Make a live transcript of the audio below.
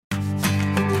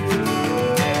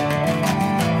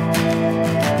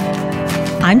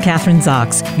I'm Kathryn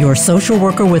Zox, your social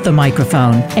worker with a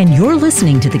microphone, and you're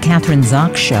listening to The Kathryn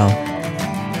Zox Show.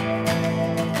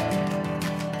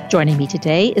 Joining me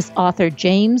today is author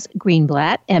James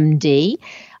Greenblatt, MD.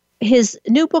 His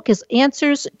new book is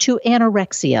Answers to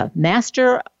Anorexia,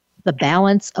 Master the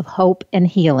Balance of Hope and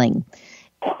Healing.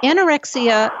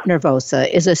 Anorexia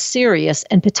nervosa is a serious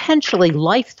and potentially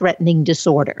life-threatening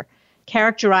disorder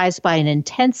characterized by an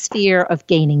intense fear of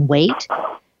gaining weight,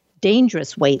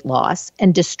 dangerous weight loss,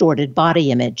 and distorted body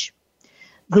image.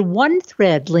 The one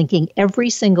thread linking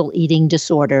every single eating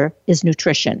disorder is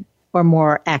nutrition, or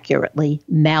more accurately,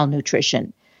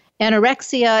 malnutrition.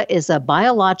 Anorexia is a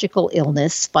biological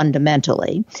illness,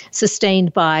 fundamentally,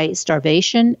 sustained by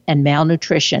starvation and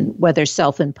malnutrition, whether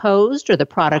self-imposed or the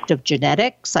product of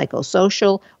genetic,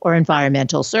 psychosocial, or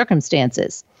environmental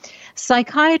circumstances.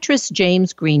 Psychiatrist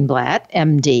James Greenblatt,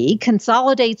 MD,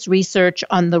 consolidates research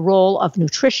on the role of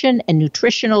nutrition and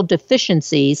nutritional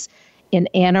deficiencies in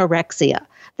anorexia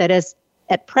that is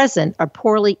at present are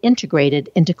poorly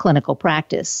integrated into clinical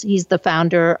practice. He's the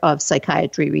founder of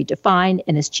Psychiatry Redefined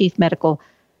and is chief medical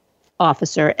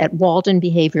officer at Walden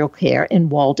Behavioral Care in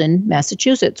Walden,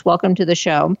 Massachusetts. Welcome to the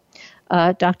show,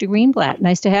 Dr. Greenblatt.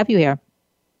 Nice to have you here.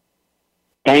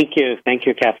 Thank you. Thank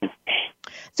you, Kathryn.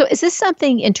 So is this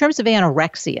something, in terms of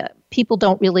anorexia, people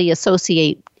don't really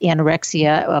associate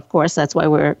anorexia, of course, that's why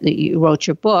you wrote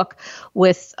your book,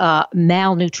 with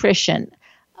malnutrition.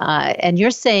 And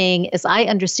you're saying, as I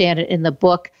understand it in the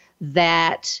book,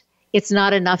 that it's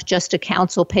not enough just to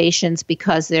counsel patients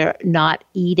because they're not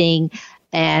eating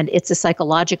and it's a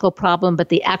psychological problem, but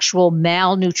the actual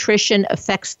malnutrition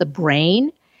affects the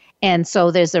brain. And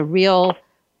so there's a real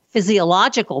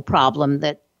physiological problem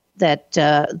that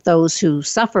those who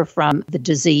suffer from the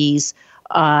disease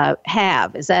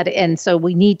have. Is that? And so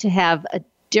we need to have a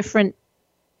different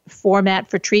format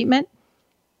for treatment?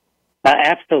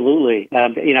 Absolutely.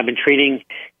 I've been treating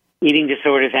eating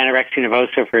disorders, anorexia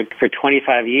nervosa, for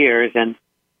 25 years, and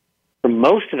for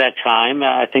most of that time,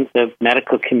 I think the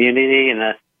medical community and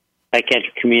the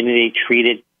psychiatric community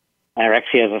treated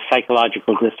anorexia as a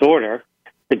psychological disorder.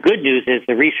 The good news is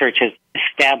the research has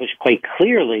established quite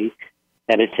clearly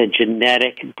that it's a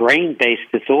genetic,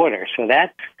 brain-based disorder. So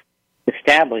that's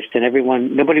established,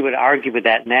 and nobody would argue with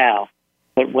that now.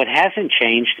 But what hasn't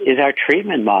changed is our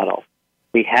treatment model.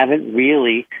 We haven't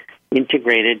really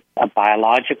integrated a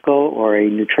biological or a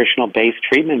nutritional-based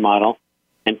treatment model,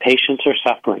 and patients are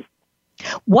suffering.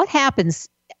 What happens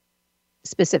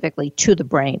specifically to the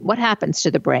brain? What happens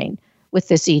to the brain with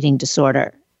this eating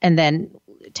disorder? And then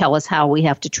tell us how we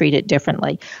have to treat it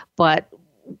differently. But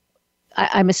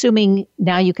I'm assuming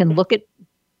now you can look at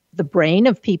the brain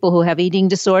of people who have eating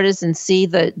disorders and see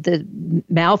the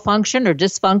malfunction or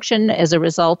dysfunction as a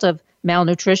result of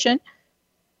malnutrition?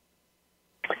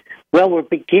 Well, we're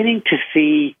beginning to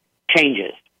see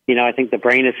changes. I think the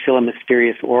brain is still a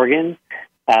mysterious organ.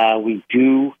 We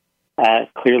do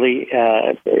clearly,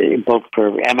 both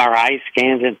for MRI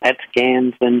scans and PET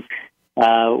scans, and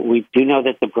we do know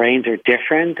that the brains are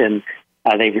different and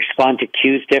they respond to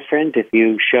cues different. If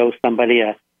you show somebody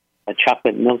a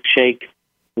chocolate milkshake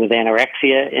with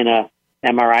anorexia in a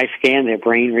MRI scan, their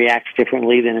brain reacts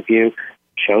differently than if you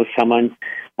show someone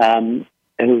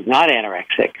who's not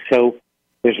anorexic. So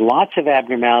there's lots of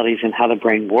abnormalities in how the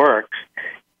brain works,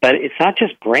 but it's not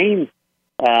just brain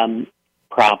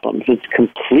problems. It's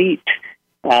complete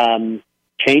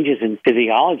changes in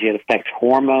physiology. It affects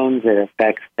hormones, it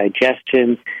affects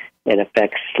digestion, it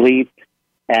affects sleep,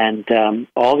 and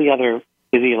all the other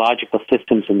physiological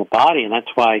systems in the body, and that's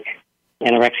why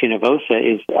anorexia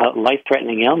nervosa is a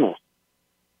life-threatening illness.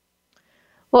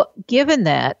 Well, given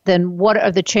that, then what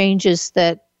are the changes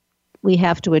that we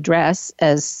have to address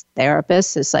as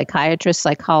therapists, as psychiatrists,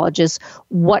 psychologists?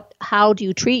 How do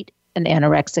you treat an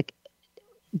anorexic,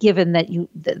 given that you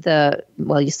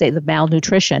say the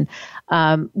malnutrition?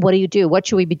 What do you do? What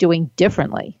should we be doing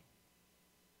differently?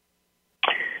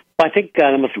 Well, I think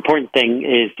the most important thing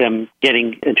is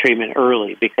getting a treatment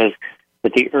early, because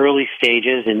at the early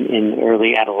stages in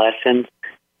early adolescence,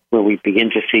 where we begin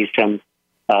to see some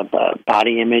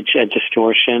body image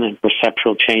distortion and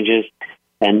perceptual changes,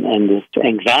 and this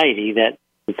anxiety, that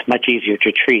it's much easier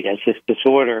to treat. As this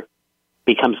disorder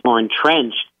becomes more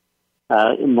entrenched,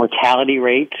 mortality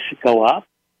rates go up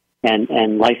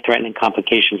and life-threatening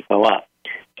complications go up.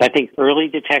 So I think early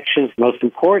detection is most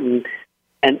important.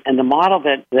 And the model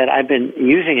that I've been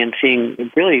using and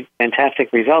seeing really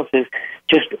fantastic results is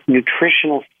just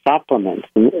nutritional supplements.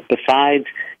 And besides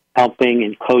helping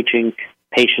and coaching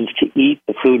patients to eat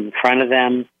the food in front of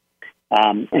them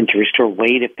and to restore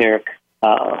weight if they're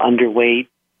underweight,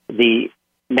 the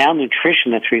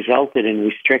malnutrition that's resulted in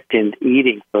restricted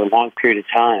eating for a long period of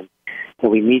time. So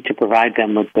we need to provide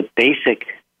them with the basic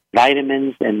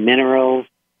vitamins and minerals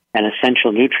and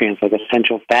essential nutrients like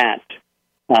essential fats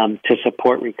to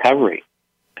support recovery.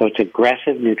 So it's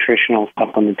aggressive nutritional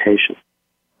supplementation.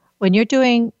 When you're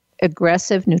doing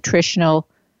aggressive nutritional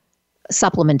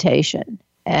supplementation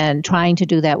and trying to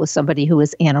do that with somebody who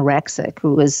is anorexic,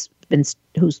 who's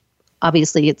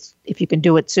obviously, it's if you can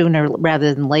do it sooner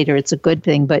rather than later, it's a good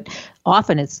thing. But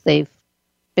often they've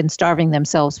been starving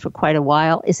themselves for quite a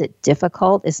while. Is it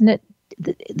difficult? Isn't it?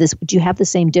 Do you have the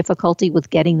same difficulty with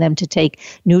getting them to take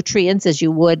nutrients as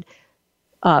you would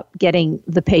getting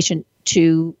the patient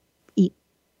to eat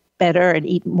better and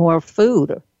eat more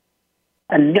food?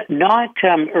 Not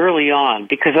early on,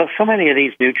 because so many of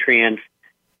these nutrients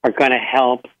are going to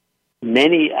help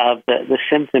many of the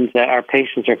symptoms that our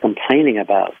patients are complaining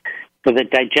about. So the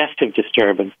digestive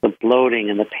disturbance, the bloating,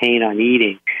 and the pain on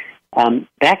eating,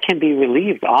 that can be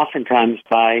relieved oftentimes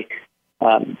by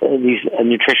these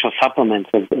nutritional supplements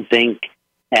of zinc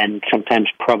and sometimes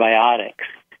probiotics.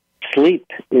 Sleep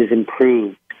is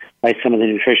improved by some of the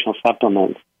nutritional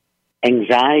supplements.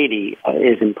 Anxiety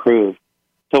is improved.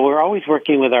 So we're always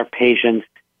working with our patients,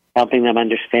 helping them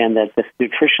understand that this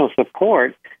nutritional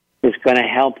support is going to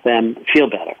help them feel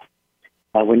better.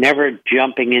 We're never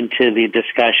jumping into the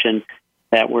discussion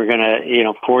that we're going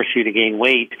to, force you to gain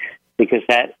weight, because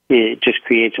it just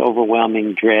creates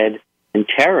overwhelming dread and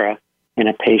terror in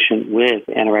a patient with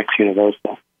anorexia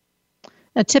nervosa.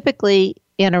 Now, typically,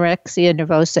 anorexia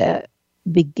nervosa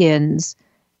begins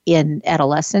in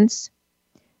adolescence.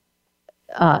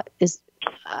 Most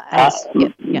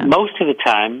of the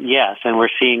time, yes, and we're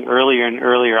seeing earlier and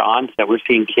earlier onset. We're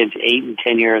seeing kids 8 and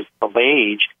 10 years of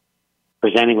age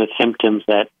presenting with symptoms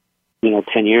that,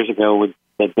 10 years ago would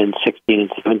have been 16 and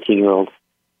 17-year-old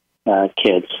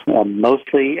kids.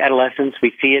 Mostly adolescents.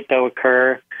 We see it, though,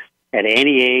 occur at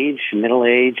any age, middle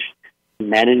age,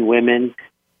 men and women,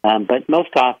 but most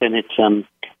often it's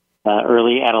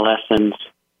early adolescence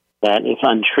that, if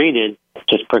untreated,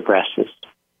 just progresses.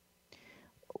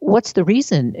 What's the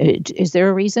reason? Is there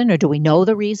a reason, or do we know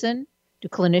the reason? Do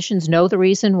clinicians know the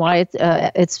reason why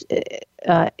it's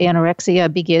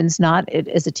anorexia begins not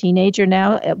as a teenager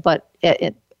now, but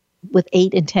with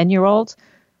 8 and 10-year-olds?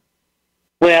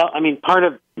 Well, part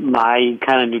of my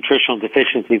kind of nutritional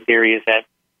deficiency theory is that,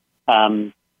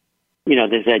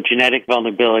 there's a genetic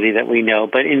vulnerability that we know,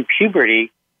 but in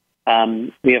puberty,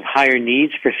 we have higher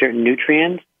needs for certain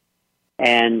nutrients,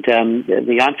 and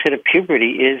the onset of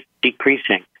puberty is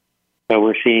decreasing. So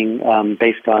we're seeing,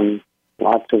 based on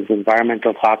lots of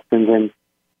environmental toxins and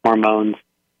hormones,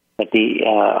 that the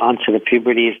onset of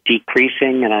puberty is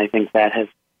decreasing, and I think that has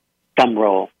some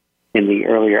role in the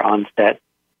earlier onset.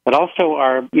 But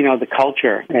also the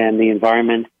culture and the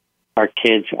environment our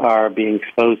kids are being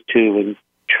exposed to in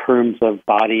terms of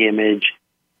body image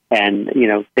and,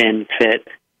 thin, fit,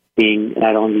 being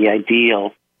not only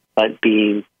ideal, but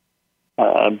being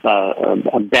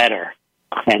better.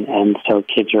 And so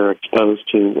kids are exposed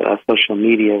to social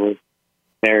media with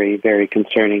very, very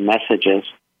concerning messages.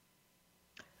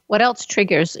 What else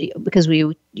triggers, because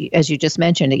as you just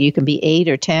mentioned, you can be 8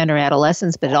 or 10 or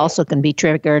adolescents, but it also can be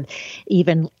triggered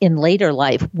even in later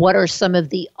life. What are some of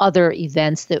the other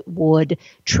events that would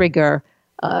trigger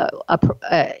an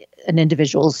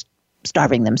individual's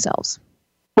starving themselves?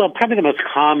 Well, probably the most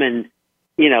common,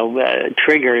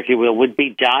 trigger, if you will, would be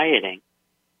dieting.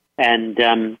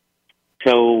 And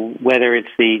so whether it's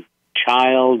the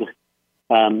child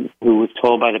who was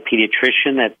told by the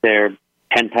pediatrician that they're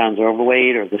 10 pounds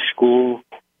overweight, or the school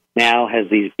now has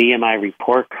these BMI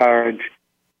report cards,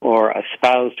 or a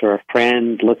spouse or a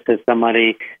friend looks at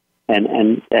somebody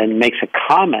and makes a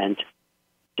comment.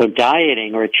 So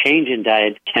dieting or a change in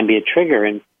diet can be a trigger,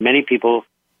 and many people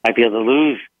might be able to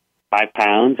lose 5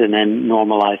 pounds and then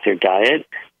normalize their diet.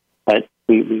 But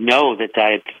we know that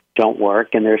diets don't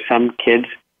work, and there are some kids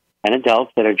and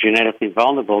adults that are genetically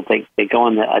vulnerable. They go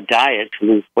on a diet to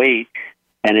lose weight,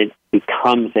 and it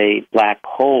becomes a black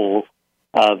hole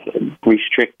of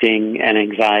restricting and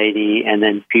anxiety and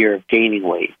then fear of gaining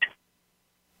weight.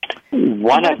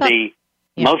 One of the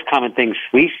most common things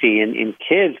we see in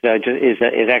kids, though,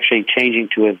 is actually changing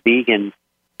to a vegan,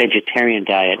 vegetarian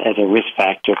diet as a risk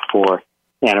factor for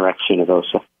anorexia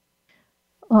nervosa.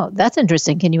 Oh, that's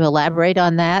interesting. Can you elaborate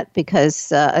on that?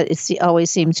 Because it always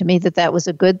seemed to me that was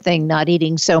a good thing, not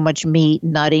eating so much meat,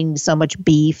 not eating so much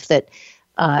beef, that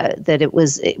it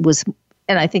was,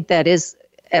 and I think that is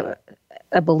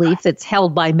a belief that's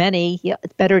held by many.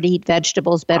 It's better to eat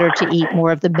vegetables, better to eat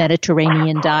more of the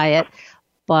Mediterranean diet.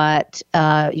 but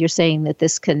you're saying that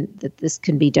this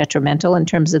can be detrimental in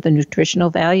terms of the nutritional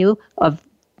value of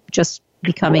just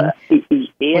becoming,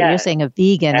 you're saying a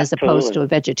vegan as opposed to a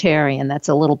vegetarian. That's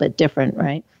a little bit different,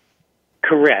 right?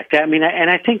 Correct. I mean, and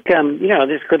I think,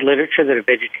 there's good literature that a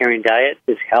vegetarian diet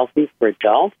is healthy for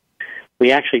adults.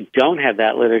 We actually don't have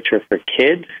that literature for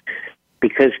kids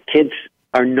because kids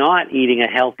are not eating a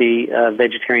healthy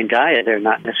vegetarian diet. They're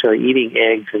not necessarily eating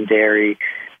eggs and dairy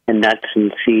and nuts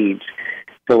and seeds.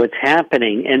 So what's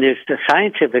happening, and there's the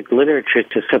scientific literature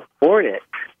to support it,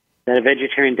 that a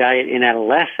vegetarian diet in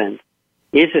adolescents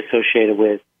is associated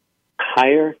with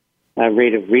higher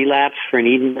rate of relapse for an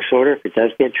eating disorder if it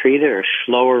does get treated, or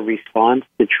slower response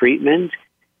to treatment,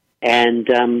 and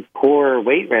poor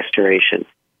weight restoration.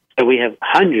 So we have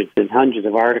hundreds and hundreds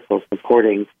of articles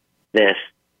supporting this.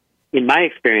 In my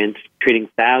experience, treating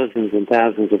thousands and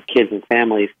thousands of kids and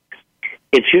families,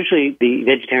 it's usually the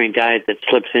vegetarian diet that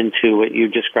slips into what you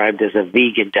described as a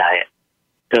vegan diet.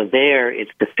 So there,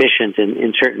 it's deficient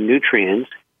in certain nutrients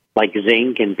like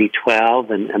zinc and B12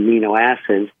 and amino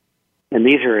acids, and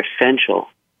these are essential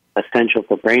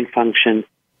for brain function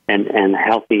and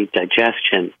healthy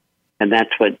digestion, and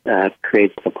that's what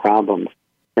creates the problems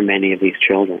for many of these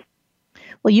children.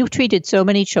 Well, you've treated so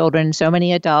many children, so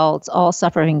many adults, all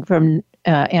suffering from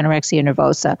anorexia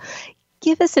nervosa.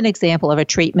 Give us an example of a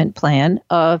treatment plan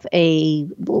of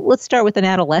let's start with an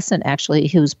adolescent, actually,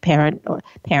 whose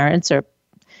parents or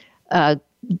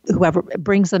whoever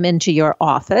brings them into your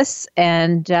office,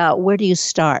 and where do you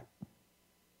start?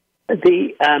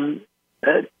 The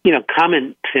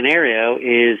common scenario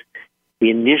is the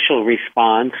initial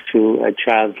response to a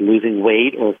child losing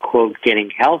weight or, quote,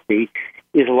 getting healthy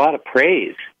is a lot of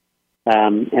praise.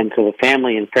 And so the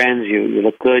family and friends, you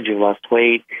look good, you've lost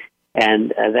weight,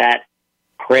 and that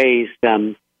praise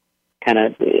kind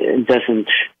of doesn't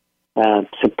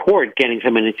support getting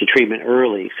someone into treatment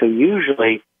early. So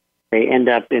usually they end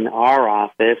up in our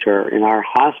office or in our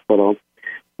hospital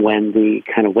when the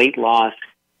kind of weight loss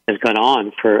has gone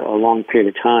on for a long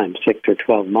period of time, 6 or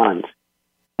 12 months,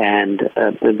 and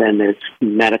then there's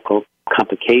medical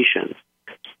complications.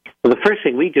 Well, the first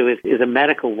thing we do is a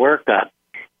medical workup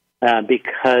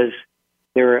because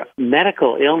there are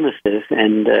medical illnesses,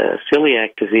 and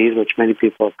celiac disease, which many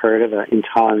people have heard of,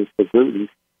 intolerance to gluten,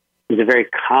 is a very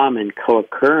common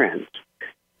co-occurrence.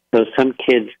 So some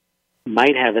kids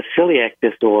might have a celiac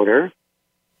disorder,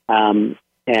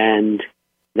 and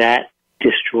that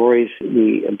destroys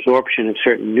the absorption of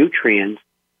certain nutrients,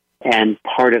 and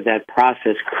part of that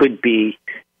process could be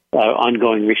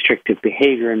ongoing restrictive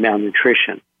behavior and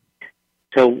malnutrition.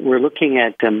 So we're looking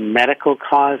at medical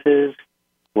causes,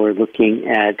 we're looking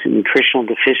at nutritional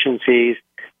deficiencies,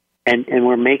 and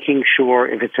we're making sure,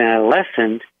 if it's an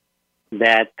adolescent,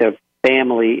 that the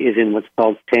family is in what's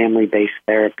called family-based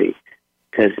therapy,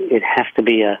 because it has to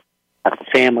be a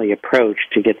family approach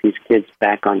to get these kids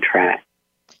back on track.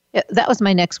 Yeah, that was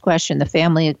my next question, the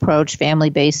family approach,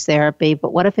 family-based therapy.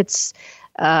 But what if it's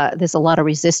there's a lot of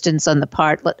resistance on the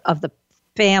part of the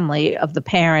family, of the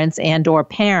parents and or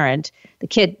parent?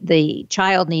 The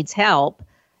child needs help,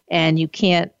 and you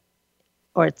can't,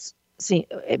 or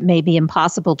it may be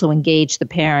impossible to engage the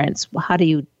parents. What do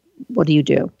you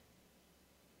do?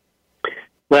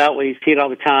 Well, we see it all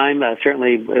the time.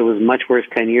 Certainly, it was much worse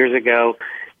 10 years ago.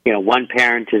 One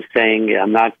parent is saying,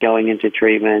 I'm not going into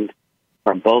treatment,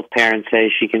 or both parents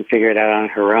say she can figure it out on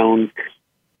her own.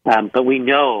 But we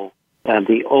know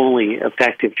the only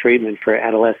effective treatment for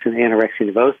adolescent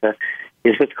anorexia nervosa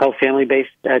is what's called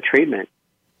family-based treatment.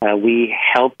 We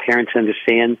help parents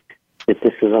understand that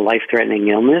this is a life-threatening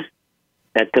illness,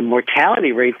 that the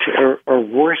mortality rates are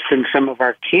worse than some of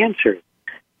our cancers,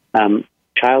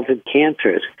 childhood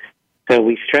cancers. So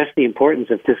we stress the importance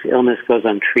if this illness goes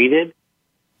untreated,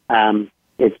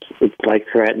 it's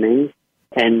life-threatening,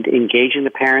 and engaging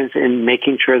the parents in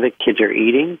making sure that kids are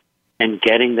eating and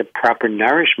getting the proper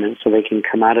nourishment so they can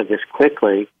come out of this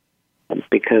quickly.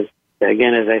 Because,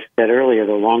 again, as I said earlier,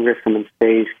 the longer someone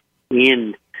stays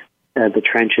in the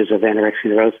trenches of anorexia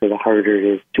nervosa, the harder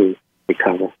it is to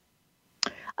recover.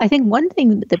 I think one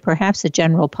thing that perhaps the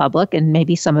general public, and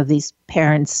maybe some of these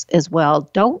parents as well,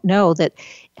 don't know that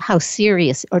how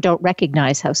serious, or don't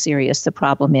recognize how serious the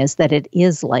problem is, that it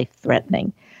is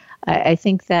life-threatening. I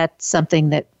think that's something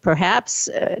that perhaps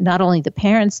not only the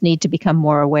parents need to become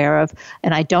more aware of,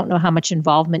 and I don't know how much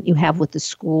involvement you have with the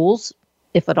schools,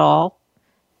 if at all,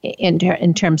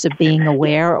 in terms of being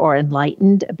aware or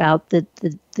enlightened about the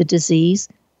disease.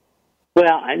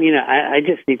 Well, I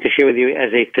just need to share with you,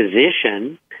 as a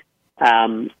physician,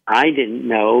 I didn't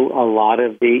know a lot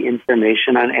of the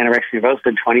information on anorexia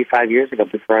nervosa 25 years ago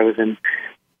before I was in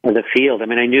the field. I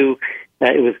mean, I knew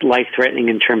that it was life-threatening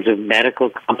in terms of medical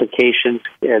complications.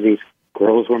 These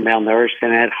girls were malnourished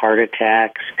and had heart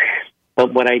attacks.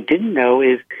 But what I didn't know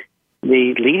is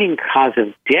the leading cause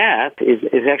of death is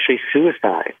actually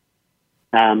suicide.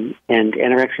 And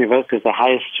anorexia nervosa is the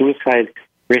highest suicide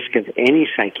risk of any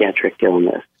psychiatric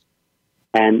illness.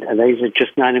 And these are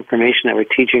just not information that we're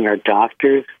teaching our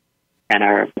doctors and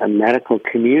our medical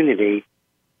community.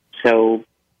 So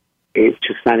it's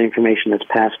just not information that's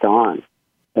passed on.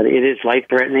 But it is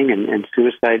life-threatening, and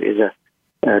suicide is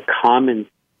a common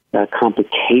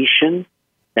complication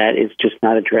that is just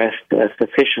not addressed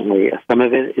sufficiently. Some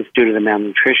of it is due to the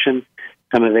malnutrition.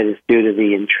 Some of it is due to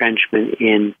the entrenchment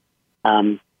in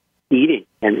eating.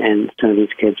 And some of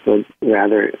these kids would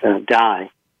rather die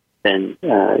than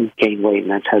gain weight,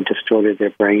 and that's how distorted their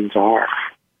brains are.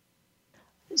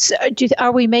 So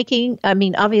are we making, I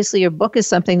mean, obviously your book is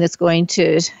something that's going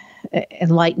to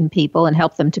enlighten people and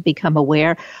help them to become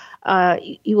aware.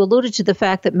 You alluded to the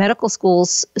fact that medical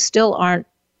schools still aren't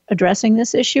addressing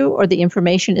this issue, or the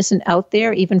information isn't out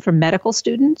there even for medical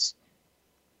students?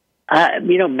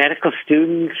 Medical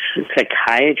students,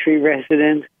 psychiatry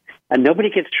residents, nobody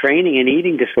gets training in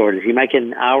eating disorders. You might get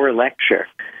an hour lecture.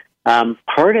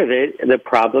 Part of it, the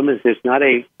problem is there's not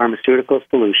a pharmaceutical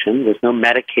solution. There's no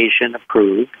medication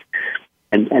approved.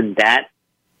 And that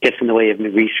gets in the way of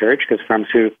research because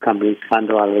pharmaceutical companies fund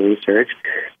a lot of the research.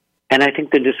 And I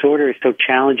think the disorder is so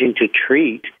challenging to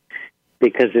treat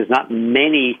because there's not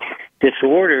many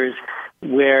disorders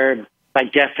where, by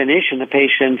definition, the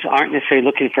patients aren't necessarily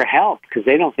looking for help because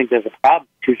they don't think there's a problem.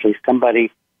 It's usually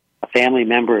somebody, a family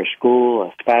member, a school,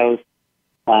 a spouse,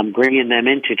 bringing them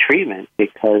into treatment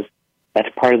because that's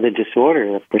part of the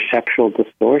disorder, the perceptual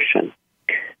distortion.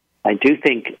 I do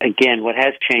think, again, what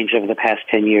has changed over the past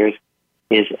 10 years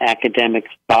is academic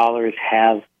scholars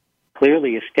have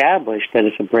clearly established that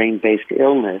it's a brain-based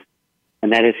illness,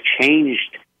 and that has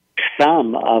changed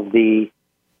some of the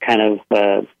kind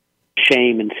of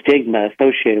shame and stigma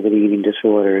associated with eating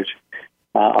disorders,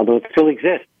 although it still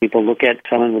exists. People look at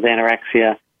someone with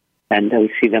anorexia, and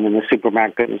we see them in the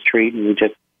supermarket in the street, and we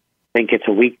just think it's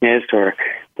a weakness or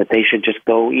that they should just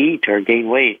go eat or gain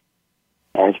weight,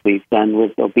 as we've done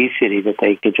with obesity, that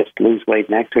they could just lose weight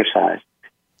and exercise.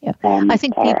 Yeah, I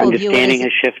think people our understanding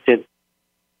has shifted.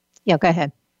 Yeah, go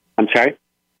ahead. I'm sorry?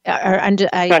 I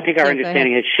think our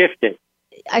understanding has shifted.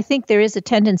 I think there is a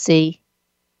tendency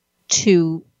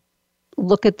to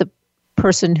look at the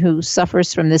person who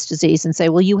suffers from this disease and say,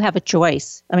 well, you have a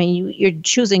choice. I mean, you're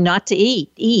choosing not to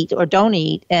eat or don't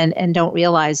eat, and don't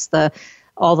realize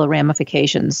all the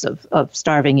ramifications of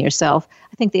starving yourself.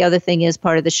 I think the other thing is,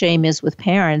 part of the shame is with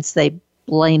parents, they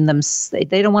blame them.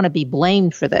 They don't want to be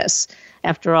blamed for this.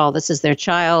 After all, this is their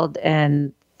child,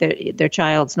 and their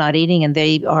child's not eating, and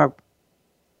they are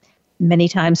many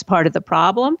times part of the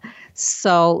problem.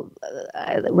 So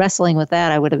wrestling with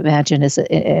that, I would imagine,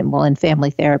 in family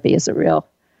therapy is a real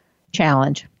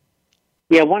challenge.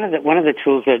 Yeah, one of the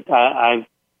tools that I've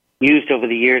used over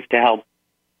the years to help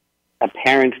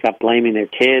parents stop blaming their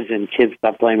kids and kids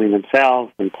stop blaming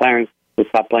themselves and parents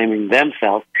stop blaming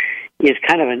themselves is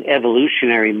kind of an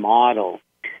evolutionary model.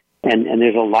 And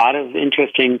there's a lot of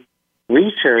interesting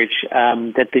research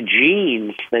that the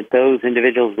genes that those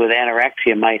individuals with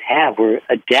anorexia might have were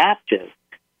adaptive.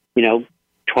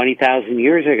 20,000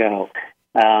 years ago,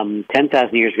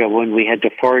 10,000 years ago, when we had to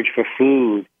forage for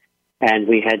food and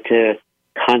we had to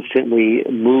constantly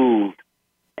move,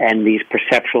 and these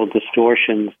perceptual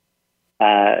distortions,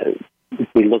 if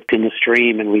we looked in the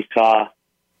stream and we saw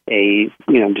a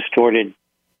distorted,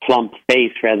 plump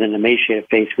face rather than an emaciated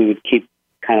face, we would keep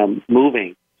kind of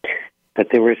moving. But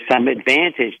there was some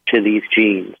advantage to these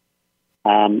genes,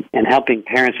 and helping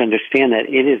parents understand that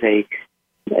it is a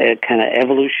kind of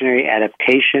evolutionary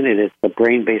adaptation. It is the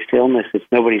brain-based illness. It's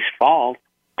nobody's fault.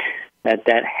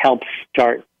 That helps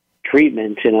start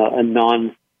treatment in a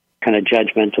non kind of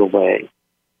judgmental way.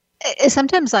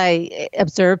 Sometimes I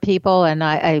observe people, and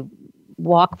I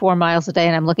walk 4 miles a day,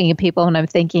 and I'm looking at people and I'm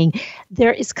thinking,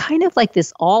 there is kind of like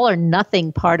this all or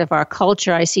nothing part of our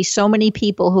culture. I see so many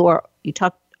people who are, you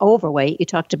talked overweight, you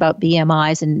talked about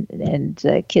BMIs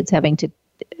and kids having to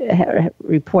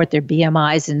report their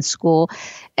BMIs in school,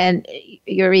 and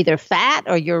you're either fat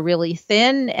or you're really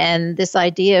thin, and this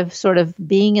idea of sort of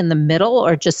being in the middle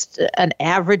or just an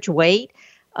average weight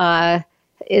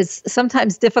is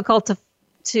sometimes difficult to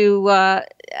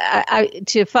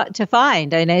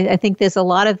find. And I think there's a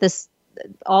lot of this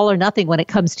all or nothing when it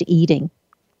comes to eating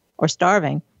or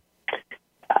starving.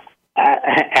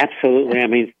 Absolutely. I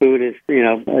mean, food is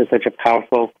such a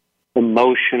powerful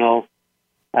emotional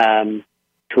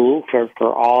tool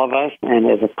for all of us, and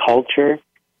as a culture,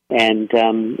 and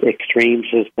extremes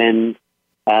has been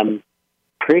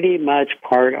pretty much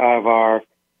part of our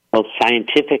both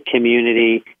scientific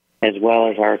community as well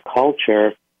as our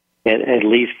culture, at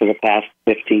least for the past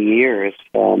 50 years.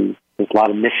 There's a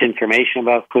lot of misinformation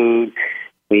about food.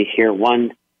 We hear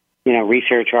one,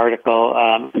 research article,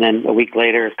 and then a week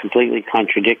later, completely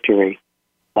contradictory.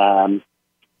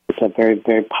 It's a very,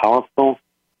 very powerful,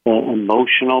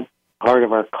 emotional part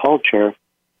of our culture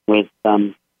with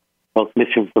both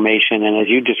misinformation and, as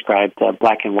you described, a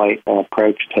black and white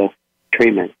approach to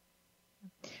treatment.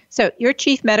 So you're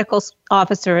Chief Medical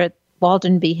Officer at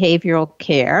Walden Behavioral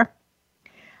Care.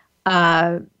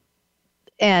 And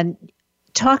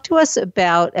talk to us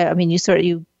about,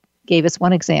 you gave us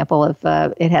one example of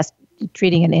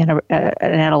treating an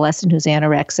adolescent who's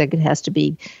anorexic. It has to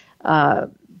be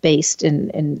based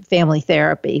in family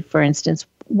therapy, for instance.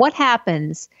 What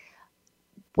happens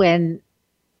when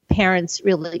parents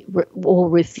really will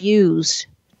refuse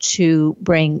to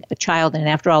bring a child in?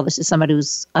 After all, this is somebody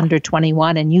who's under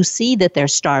 21, and you see that they're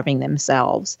starving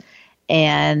themselves.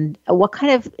 And what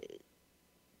kind of,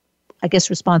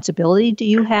 responsibility do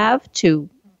you have to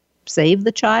save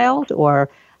the child, or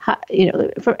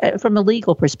from a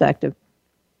legal perspective?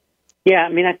 Yeah,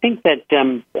 I think that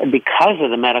because of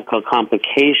the medical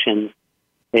complications,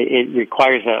 it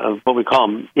requires what we call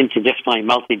an interdisciplinary,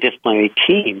 multidisciplinary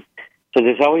team. So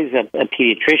there's always a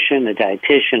pediatrician, a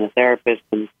dietitian, a therapist,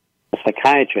 and a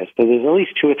psychiatrist. So there's at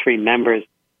least 2 or 3 members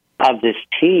of this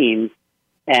team.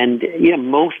 And,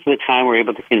 most of the time we're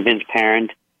able to convince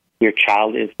parents your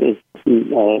child is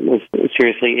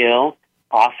seriously ill.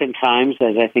 Oftentimes,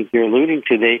 as I think you're alluding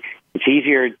to, it's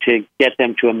easier to get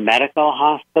them to a medical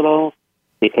hospital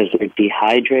because they're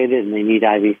dehydrated and they need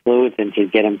IV fluids than to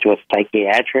get them to a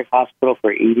psychiatric hospital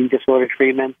for eating disorder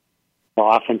treatment. So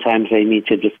oftentimes they need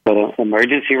to just go to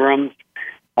emergency rooms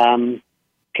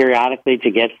periodically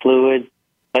to get fluids.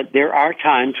 But there are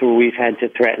times where we've had to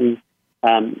threaten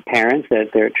parents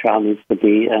that their child needs to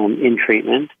be in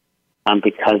treatment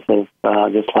because of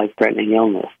this life-threatening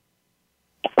illness.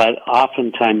 But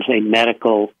oftentimes a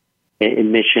medical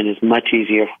admission is much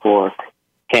easier for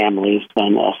families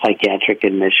than a psychiatric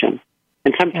admission.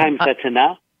 And sometimes that's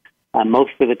enough.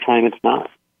 Most of the time it's not.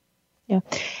 Yeah.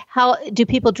 How do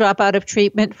people drop out of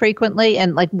treatment frequently,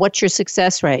 and what's your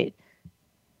success rate?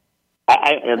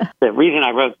 The reason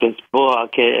I wrote this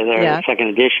book, the second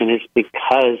edition, is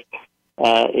because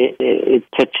it's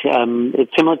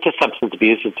similar to substance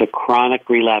abuse. It's a chronic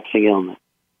relapsing illness.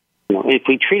 If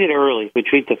we treat it early, if we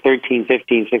treat the 13,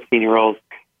 15, 16-year-olds,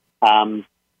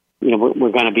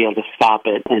 we're going to be able to stop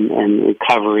it, and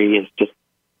recovery is just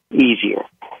easier.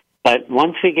 But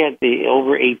once we get the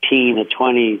over 18, the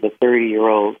 20, the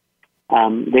 30-year-olds,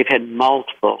 they've had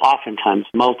oftentimes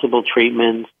multiple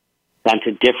treatments, gone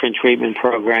to different treatment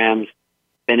programs,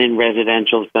 been in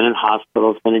residentials, been in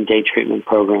hospitals, been in day treatment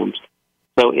programs.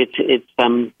 So it's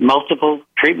multiple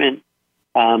treatment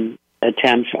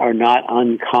attempts are not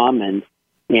uncommon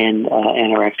in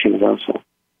anorexia nervosa.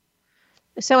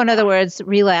 So in other words,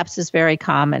 relapse is very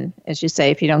common. As you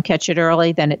say, if you don't catch it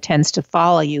early, then it tends to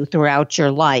follow you throughout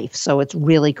your life. So it's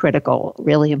really critical,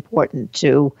 really important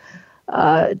to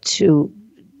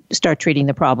start treating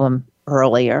the problem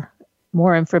earlier.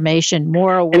 More information,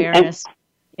 more awareness.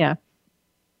 Yeah.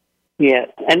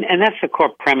 And that's the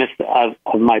core premise of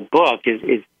my book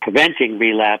is preventing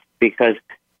relapse, because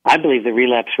I believe the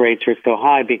relapse rates are so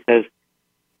high because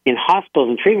in hospitals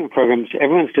and treatment programs,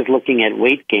 everyone's just looking at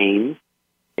weight gain,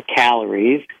 the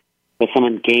calories, with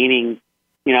someone gaining,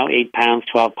 8 pounds,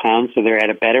 12 pounds, so they're at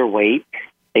a better weight,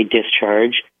 they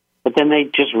discharge, but then they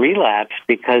just relapse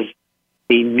because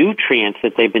the nutrients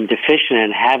that they've been deficient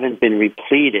in haven't been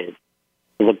repleted.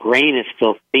 So the brain is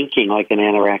still thinking like an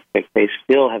anorexic. They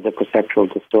still have the perceptual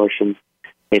distortions.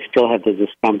 They still have the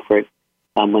discomfort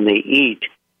when they eat.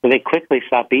 So they quickly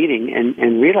stop eating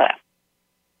and relapse.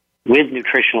 With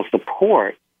nutritional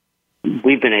support,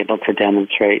 we've been able to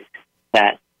demonstrate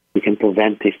that we can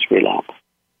prevent this relapse.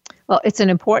 Well, it's an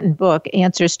important book,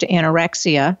 Answers to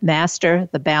Anorexia, Master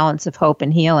the Balance of Hope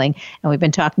and Healing. And we've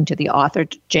been talking to the author,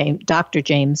 Dr.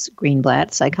 James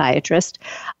Greenblatt, psychiatrist.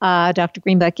 Dr.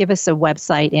 Greenblatt, give us a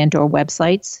website and or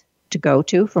websites to go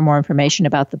to for more information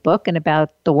about the book and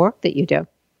about the work that you do.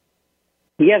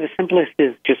 Yeah, the simplest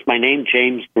is just my name,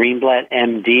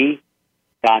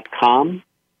 jamesgreenblattmd.com.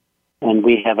 And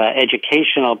we have an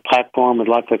educational platform with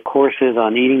lots of courses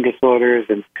on eating disorders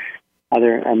and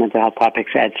other mental health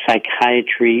topics at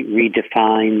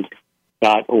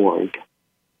psychiatryredefined.org.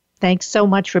 Thanks so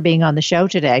much for being on the show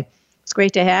today. It's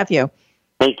great to have you.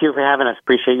 Thank you for having us.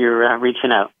 Appreciate your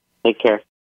reaching out. Take care.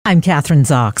 I'm Kathryn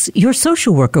Zox, your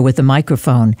social worker with a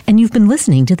microphone, and you've been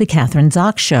listening to The Kathryn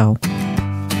Zox Show.